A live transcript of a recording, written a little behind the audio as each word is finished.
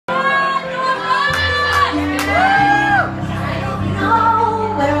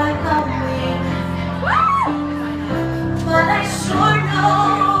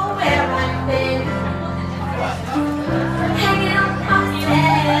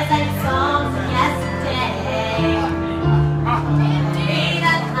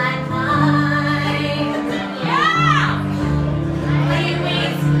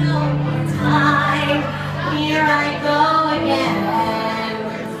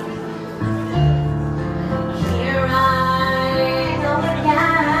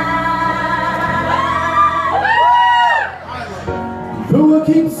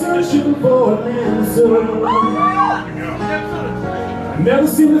searching for an answer. Never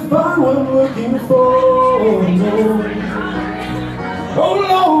seem to find what I'm looking for, no. Oh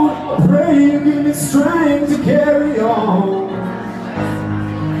Lord, I pray you give me strength to carry on,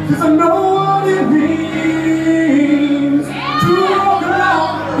 'cause I know what it means to walk along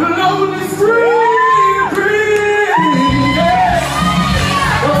the lonely street.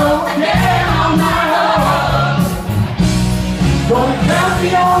 Gonna count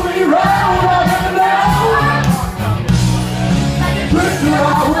the only road I ever know. Listen, I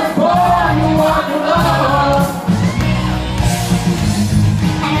was born to walk alone.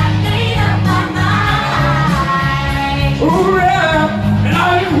 And I made up my mind. Ooh yeah, and I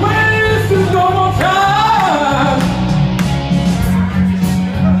ain't wasting no more time.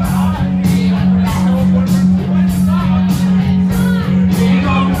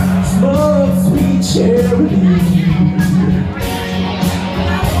 Small, sweet charity.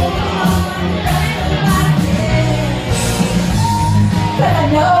 But I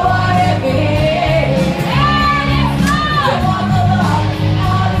know